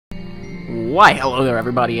Why, hello there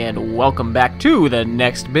everybody, and welcome back to the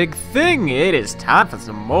next big thing. It is time for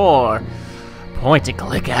some more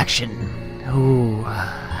point-and-click action. Ooh,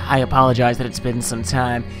 I apologize that it's been some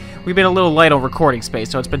time. We've been a little light on recording space,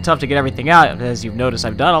 so it's been tough to get everything out. As you've noticed,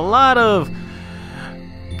 I've done a lot of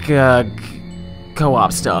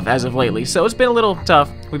co-op stuff as of lately, so it's been a little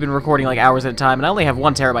tough. We've been recording like hours at a time, and I only have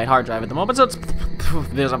 1 terabyte hard drive at the moment, so it's...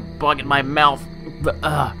 There's a bug in my mouth.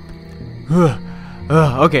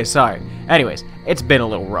 Okay, sorry. Anyways, it's been a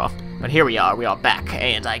little rough, but here we are back,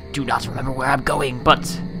 and I do not remember where I'm going,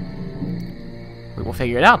 but we will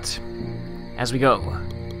figure it out as we go.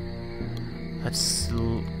 Let's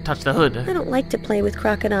touch the hood. I don't like to play with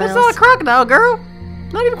crocodiles. That's not a crocodile, girl.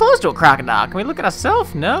 Not even close to a crocodile. Can we look at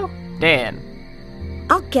ourselves? No? Dan.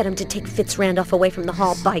 I'll get him to take Fitz Randolph away from the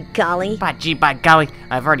hall, by golly. By golly.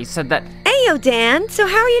 I've already said that. Ayo, Dan. So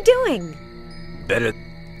how are you doing? Better.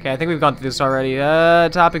 Okay, I think we've gone through this already.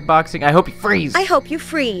 Topic boxing. I hope you freeze. I hope you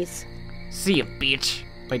freeze. See ya, bitch.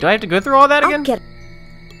 Wait, do I have to go through all that again?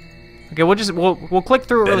 Okay, we'll click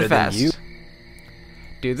through it really fast. You.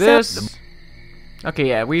 Do this. Okay,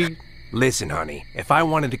 yeah, we... Listen, honey. If I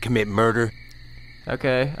wanted to commit murder...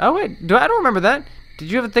 Okay. Oh, wait. I don't remember that. Did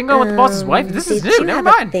you have a thing going with the boss's wife? This is new. Did you Never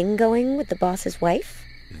have mind. a thing going with the boss's wife?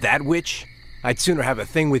 That witch? I'd sooner have a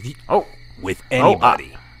thing with you... Oh. With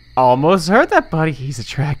anybody. Almost heard that, buddy. He's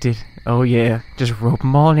attracted. Oh, yeah. Just rope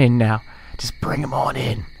him on in now. Just bring him on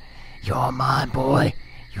in. You're all mine, boy.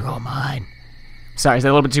 You're all mine. Sorry, is that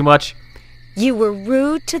a little bit too much? You were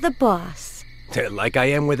rude to the boss. Like I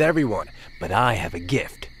am with everyone. But I have a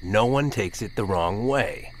gift. No one takes it the wrong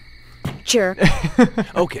way. Jerk.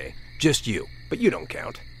 Okay, just you. But you don't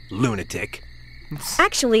count. Lunatic.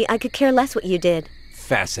 Actually, I could care less what you did.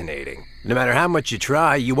 Fascinating. No matter how much you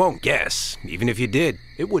try, you won't guess. Even if you did,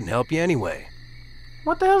 it wouldn't help you anyway.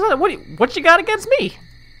 What the hell is that? What you got against me?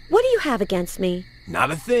 What do you have against me?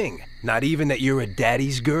 Not a thing. Not even that you're a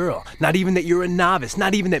daddy's girl. Not even that you're a novice.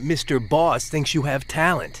 Not even that Mr. Boss thinks you have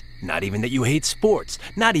talent. Not even that you hate sports.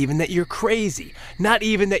 Not even that you're crazy. Not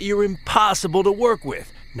even that you're impossible to work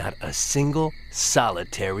with. Not a single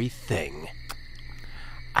solitary thing.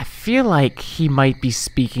 I feel like he might be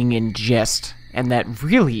speaking in jest, and that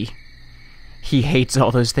really he hates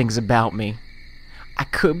all those things about me. I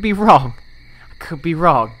could be wrong.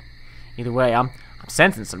 Either way, I'm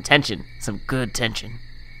sensing some tension, some good tension.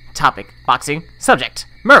 Topic, boxing. Subject,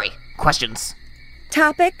 Murray. Questions.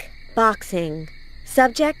 Topic, boxing.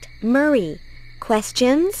 Subject, Murray.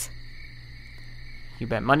 Questions? You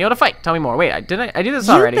bet money on a fight. Tell me more. Wait, I did this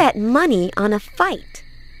already. You bet money on a fight.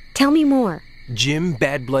 Tell me more. Jim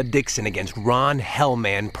Bad Blood Dixon against Ron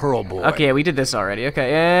Hellman Pearlboy. Okay, we did this already.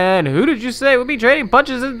 Okay, and who did you say would be trading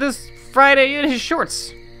punches this Friday in his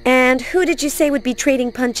shorts? And who did you say would be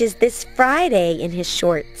trading punches this Friday in his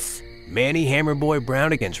shorts? Manny Hammerboy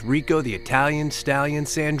Brown against Rico the Italian Stallion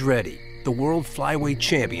Sandretti. The World Flyweight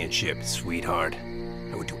Championship, sweetheart.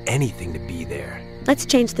 I would do anything to be there. Let's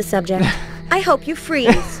change the subject. I hope you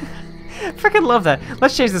freeze. Freaking love that.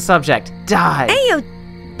 Let's change the subject. Die.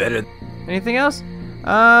 Ayo. Better. Anything else?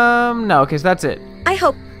 No, because that's it. I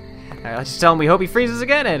hope. Alright, let's just tell him we hope he freezes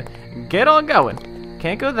again and get on going.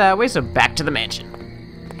 Can't go that way, so back to the mansion.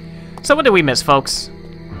 So what did we miss, folks?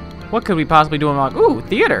 What could we possibly do wrong? Ooh,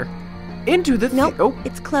 theater. Into the Nope, oh.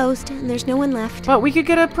 it's closed and there's no one left. Well, we could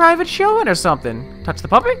get a private showing or something. Touch the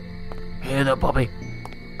puppy? Hey there, puppy.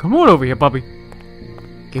 Come on over here, puppy.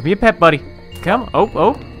 Give me a pet, buddy. Come.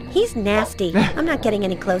 Oh. He's nasty. I'm not getting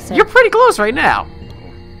any closer. You're pretty close right now.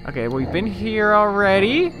 Okay, well, we've been here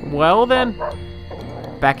already. Well, then,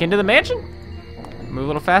 back into the mansion? Move a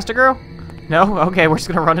little faster, girl. No? Okay, we're just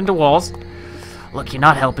gonna run into walls. Look, you're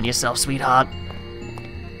not helping yourself, sweetheart.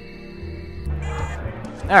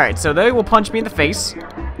 Alright, so they will punch me in the face.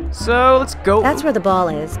 So, let's go. That's where the ball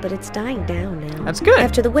is, but it's dying down now. That's good.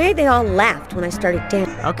 After the way they all laughed when I started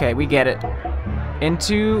dancing. Okay, we get it.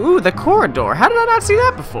 Into, the corridor. How did I not see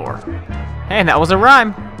that before? Hey, that was a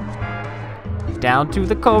rhyme. Down to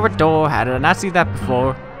the corridor. How did I not see that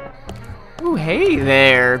before? Ooh, hey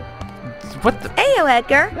there. What the? Ayo,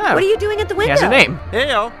 Edgar. Oh. What are you doing at the window? He has a name.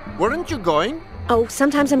 Heyo, weren't you going? Oh,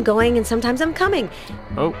 sometimes I'm going and sometimes I'm coming.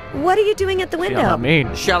 Oh. What are you doing at the window? I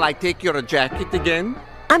mean. Shall I take your jacket again?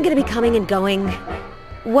 I'm gonna be coming and going.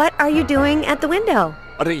 What are you doing at the window?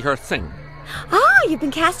 Rehearsing. Ah, you've been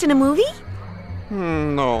cast in a movie?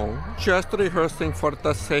 No, just rehearsing for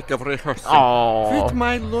the sake of rehearsing. Oh. With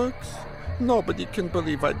my looks, nobody can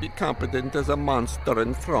believe I'd be competent as a monster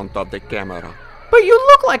in front of the camera. But you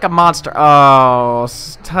look like a monster. Oh,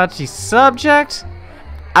 touchy subject.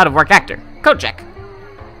 Out of work actor. Code check.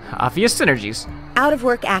 Obvious synergies. Out of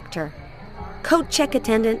work actor. Coat check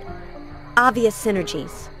attendant. Obvious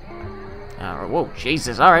synergies. Whoa,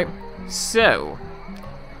 Jesus, alright. So,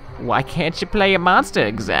 why can't you play a monster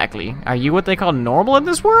exactly? Are you what they call normal in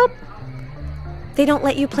this world? They don't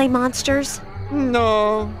let you play monsters?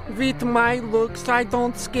 No, with my looks, I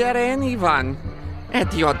don't scare anyone. At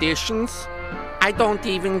the auditions, I don't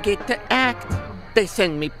even get to act. They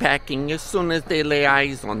send me packing as soon as they lay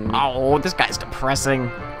eyes on me. Oh, this guy's depressing.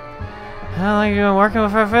 How long have you been working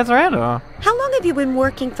with Fitz Randolph? How long have you been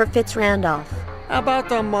working for Fitz Randolph?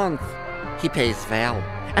 About a month. He pays well,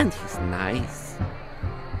 and he's nice.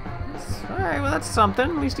 Alright, well that's something.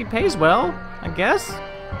 At least he pays well, I guess.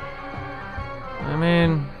 I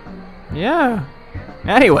mean, yeah.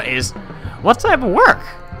 Anyways, what type of work?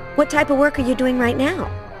 What type of work are you doing right now?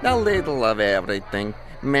 A little of everything.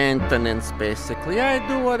 Maintenance, basically. I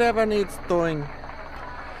do whatever needs doing.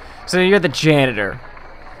 So you're the janitor.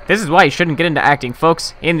 This is why you shouldn't get into acting,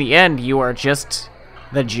 folks. In the end, you are just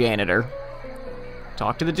the janitor.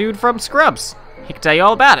 Talk to the dude from Scrubs. He can tell you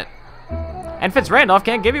all about it. And Fitz Randolph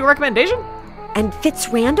can't give you a recommendation? And Fitz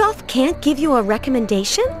Randolph can't give you a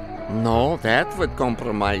recommendation? No, that would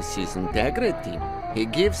compromise his integrity. He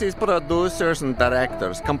gives his producers and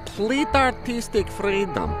directors complete artistic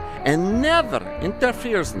freedom and never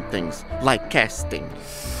interferes in things like casting.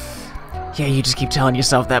 Yeah, you just keep telling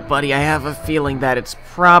yourself that, buddy. I have a feeling that it's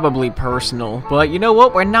probably personal. But you know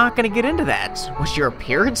what? We're not gonna get into that. Was your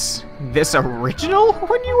appearance this original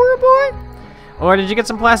when you were a boy? Or did you get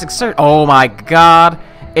some plastic surgery? Oh my god,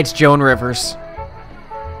 it's Joan Rivers.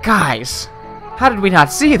 Guys, how did we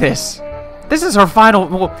not see this? This is her final,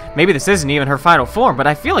 well, maybe this isn't even her final form, but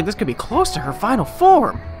I feel like this could be close to her final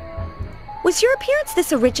form. Was your appearance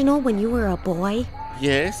this original when you were a boy?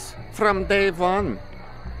 Yes, from day one.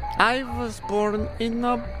 I was born in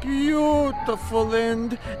a beautiful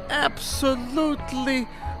and absolutely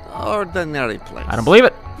ordinary place. I don't believe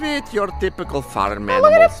it. With your typical farm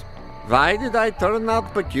animals. Why did I turn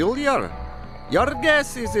out peculiar? Your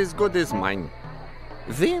guess is as good as mine.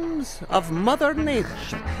 Whims of Mother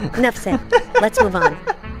Nature. Enough said. Let's move on.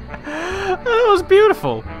 That was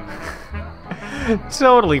beautiful.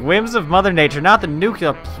 Totally, whims of Mother Nature, not the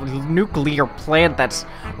nuclear plant that's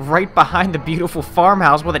right behind the beautiful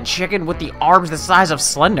farmhouse with a chicken with the arms the size of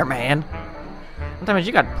Slender Man. Sometimes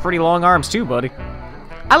you got pretty long arms too, buddy.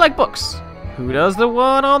 I like books. Who does the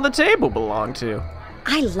one on the table belong to?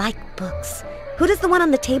 I like books. Who does the one on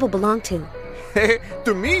the table belong to?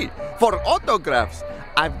 To me, for autographs.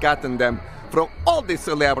 I've gotten them from all the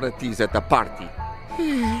celebrities at the party.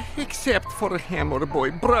 Except for Hammer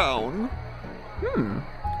Boy Brown.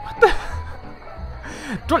 What the?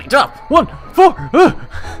 20, top, 1, 4,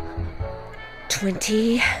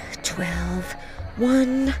 20, 12,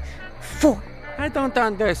 1, 4. I don't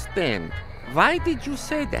understand. Why did you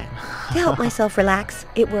say that? To help myself relax.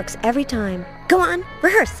 It works every time. Go on,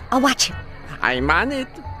 rehearse. I'll watch you. I'm on it.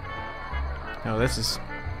 Oh, this is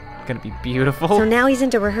gonna be beautiful. So now he's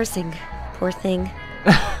into rehearsing. Poor thing.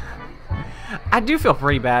 I do feel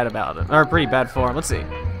pretty bad about it, or pretty bad for him. Let's see.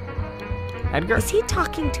 Edgar? Is he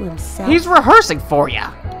talking to himself? He's rehearsing for you.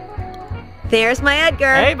 There's my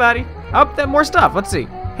Edgar. Hey, buddy. Oh, then more stuff. Let's see.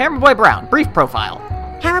 Hammerboy Brown, brief profile.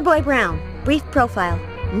 Hammerboy Brown, brief profile.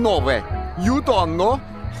 No way. You don't know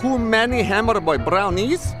who Manny Hammerboy Brown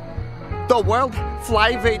is? The world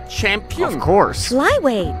flyweight champion. Of course.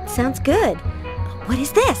 Flyweight. Sounds good. What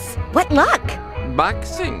is this? What luck?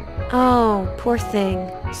 Boxing. Oh, poor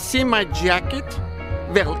thing. See my jacket?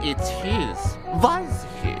 Well, it's his. Was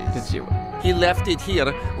his. Did you? He left it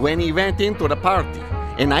here when he went into the party.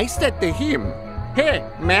 And I said to him, "Hey,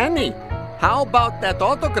 Manny, how about that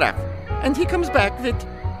autograph?" And he comes back with,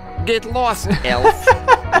 "Get lost, elf."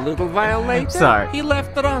 A little while later, Sorry. he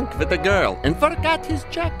left drunk with a girl and forgot his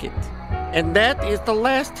jacket. And that is the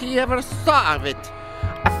last he ever saw of it.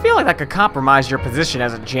 I feel like that could compromise your position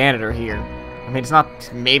as a janitor here. I mean, it's not,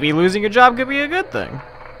 maybe losing your job could be a good thing.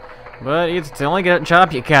 But it's the only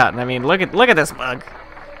job you got. And I mean, look at this mug.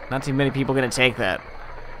 Not too many people gonna take that.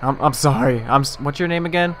 I'm sorry. What's your name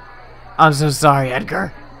again? I'm so sorry,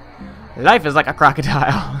 Edgar. Life is like a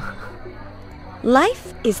crocodile.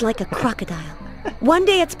 Life is like a crocodile. One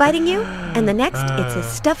day it's biting you, and the next it's a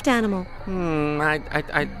stuffed animal.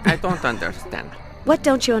 I don't understand. What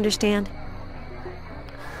don't you understand?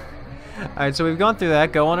 Alright, so we've gone through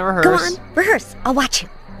that. Go on and rehearse. Go on, rehearse. I'll watch you.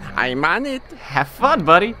 I'm on it. Have fun,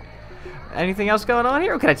 buddy. Anything else going on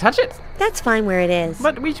here? Can I touch it? That's fine where it is.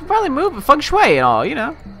 But we should probably move feng shui and all, you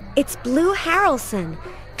know. It's Blue Harrelson,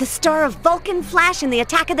 the star of Vulcan Flash in the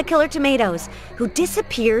Attack of the Killer Tomatoes, who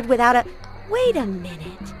disappeared without a... Wait a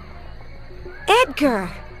minute. Edgar!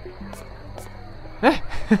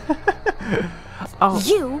 Oh.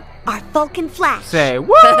 You are Vulcan Flash. Say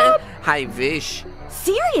what? I wish.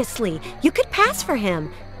 Seriously, you could pass for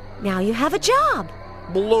him. Now you have a job.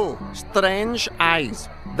 Blue, strange eyes,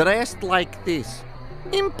 dressed like this.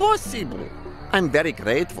 Impossible. I'm very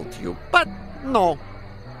grateful to you, but no.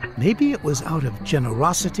 Maybe it was out of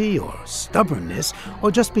generosity or stubbornness,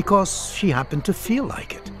 or just because she happened to feel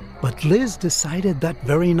like it. But Liz decided that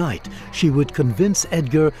very night she would convince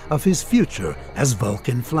Edgar of his future as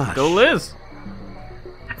Vulcan Flash. Go Liz.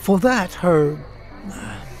 For that, her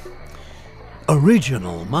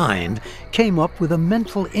original mind came up with a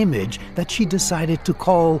mental image that she decided to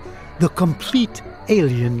call the Complete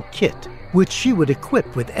Alien Kit, which she would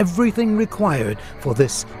equip with everything required for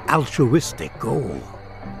this altruistic goal.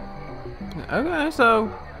 Okay,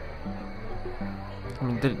 so... I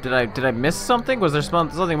mean, did I miss something? Was there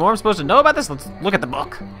something more I'm supposed to know about this? Let's look at the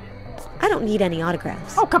book. I don't need any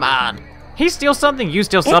autographs. Oh, come on. He steals something, you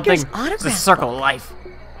steal something. Edgar's It's autograph a circle of life.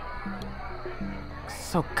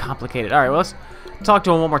 So complicated. Alright, well, let's talk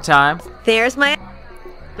to him one more time. There's my...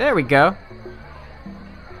 There we go.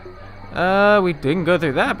 We didn't go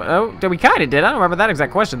through that, but we kind of did. I don't remember that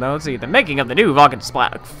exact question, though. Let's see. The making of the new Vulcan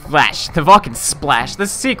Flash. The Vulcan Splash. The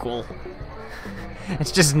sequel.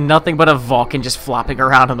 It's just nothing but a Vulcan just flopping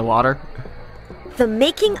around in the water. The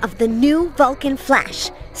Making of the New Vulcan Flash.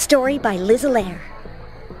 Story by Liz Allaire.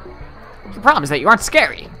 The problem is that you aren't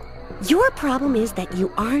scary. Your problem is that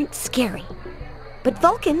you aren't scary. But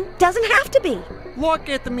Vulcan doesn't have to be. Look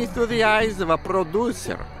at me through the eyes of a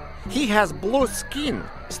producer. He has blue skin,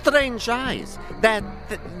 strange eyes, that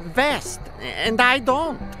vest, and I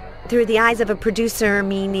don't. Through the eyes of a producer,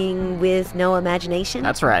 meaning with no imagination?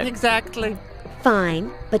 That's right. Exactly.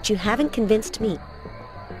 Fine, but you haven't convinced me.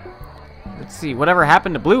 Let's see. Whatever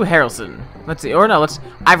happened to Blue Harrelson? Let's see. Or no,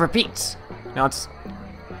 I repeat. Now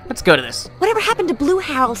let's go to this. Whatever happened to Blue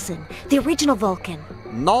Harrelson, the original Vulcan?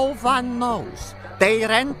 No one knows. They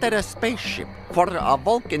rented a spaceship for a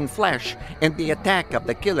Vulcan Flash in the attack of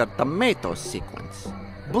the Killer Tomato sequence.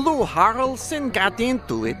 Blue Harrelson got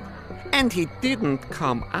into it, and he didn't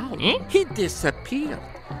come out. He disappeared.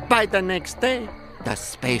 By the next day, the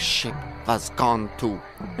spaceship was gone too.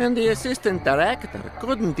 And the assistant director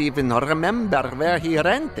couldn't even remember where he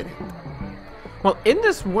rented it. Well, in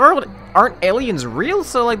this world, aren't aliens real?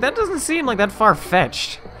 So, like, that doesn't seem like that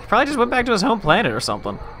far-fetched. He probably just went back to his home planet or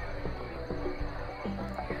something.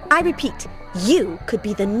 I repeat, you could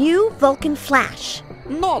be the new Vulcan Flash.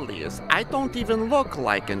 No, Liz, I don't even look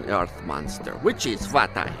like an Earth monster, which is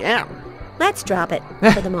what I am. Let's drop it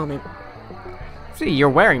for the moment. See, you're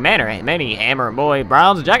wearing Manny Hammer Boy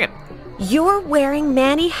Brown's jacket. You're wearing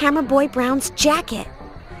Manny Hammerboy Brown's jacket.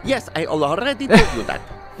 Yes, I already told you that.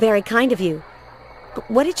 Very kind of you.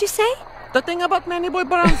 But what did you say? The thing about Manny Boy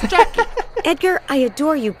Brown's jacket. Edgar, I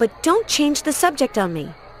adore you, but don't change the subject on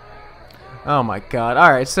me. Oh my god.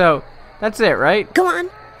 Alright, so that's it, right? Go on.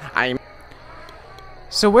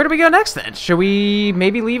 So where do we go next then? Should we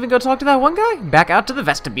maybe leave and go talk to that one guy? Back out to the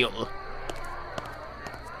vestibule.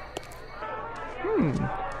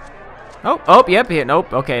 Oh, yep, yeah,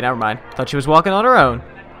 nope, okay, never mind. Thought she was walking on her own.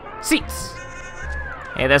 Seats.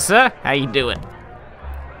 Hey there, sir. How you doing?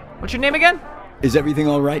 What's your name again? Is everything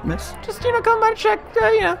all right, miss? Just, come by and check,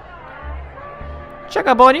 check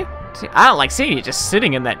up on you. See, I don't like seeing you just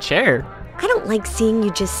sitting in that chair. I don't like seeing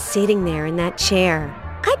you just sitting there in that chair.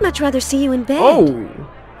 I'd much rather see you in bed. Oh.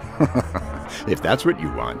 If that's what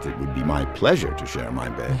you want, it would be my pleasure to share my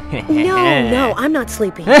bed. No, I'm not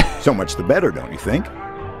sleeping. So much the better, don't you think?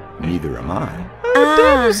 Neither am I. Oh,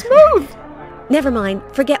 damn, you're smooth. Never mind.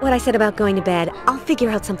 Forget what I said about going to bed. I'll figure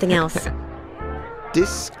out something else.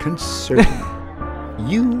 Disconcerting.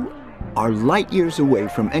 You are light years away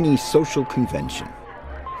from any social convention.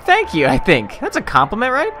 Thank you, I think. That's a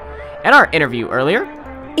compliment, right? And our interview earlier.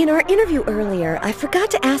 In our interview earlier, I forgot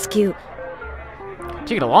to ask you,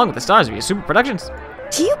 Do you get along with the stars of your super productions?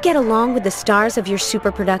 do you get along with the stars of your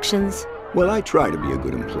super productions? Well, I try to be a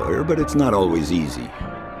good employer, but it's not always easy.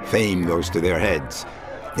 Fame goes to their heads.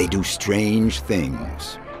 They do strange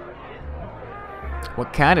things.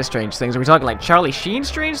 What kind of strange things? Are we talking like Charlie Sheen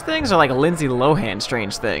strange things or like Lindsay Lohan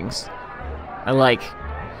strange things? Or like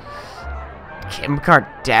Kim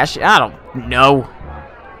Kardashian? I don't know.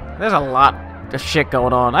 There's a lot of shit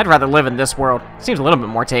going on. I'd rather live in this world. Seems a little bit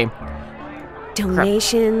more tame.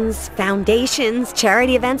 Donations, foundations,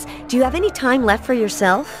 charity events. Do you have any time left for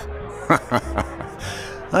yourself?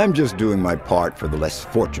 I'm just doing my part for the less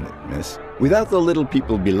fortunate, miss. Without the little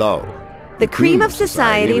people below, The cream of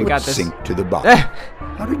society would got this. sink to the bottom.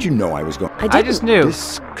 How did you know I was going? I just knew.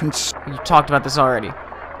 This You talked about this already.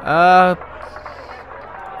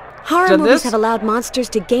 Horror done movies this? have allowed monsters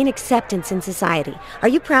to gain acceptance in society. Are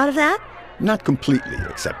you proud of that? Not completely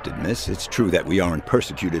accepted, miss. It's true that we aren't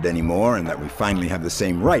persecuted anymore and that we finally have the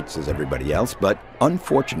same rights as everybody else, but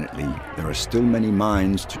unfortunately, there are still many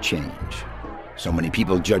minds to change. So many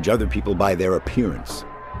people judge other people by their appearance.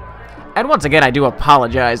 And once again, I do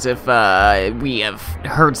apologize if we have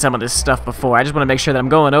heard some of this stuff before. I just want to make sure that I'm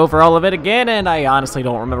going over all of it again, and I honestly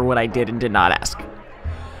don't remember what I did and did not ask.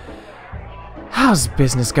 How's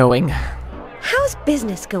business going? How's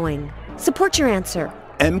business going? Support your answer.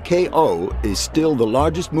 MKO is still the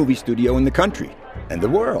largest movie studio in the country and the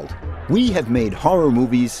world. We have made horror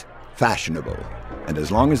movies fashionable, and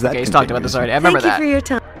as long as that Okay, he's continues, talked about this already. I remember Thank that. you for your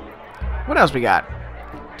time. What else we got?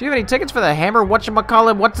 Do you have any tickets for the Hammer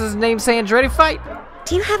whatchamacallit what's-his-name Sandretti fight?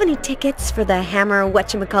 Do you have any tickets for the Hammer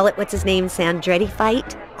whatchamacallit what's-his-name Sandretti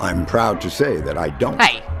fight? I'm proud to say that I don't.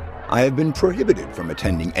 Hey! I have been prohibited from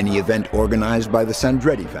attending any event organized by the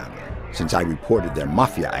Sandretti family since I reported their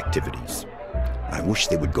mafia activities. I wish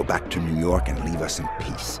they would go back to New York and leave us in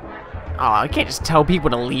peace. Oh, you can't just tell people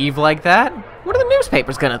to leave like that. What are the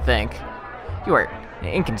newspapers gonna think? You are an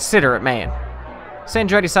inconsiderate man.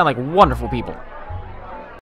 Sandretti sound like wonderful people.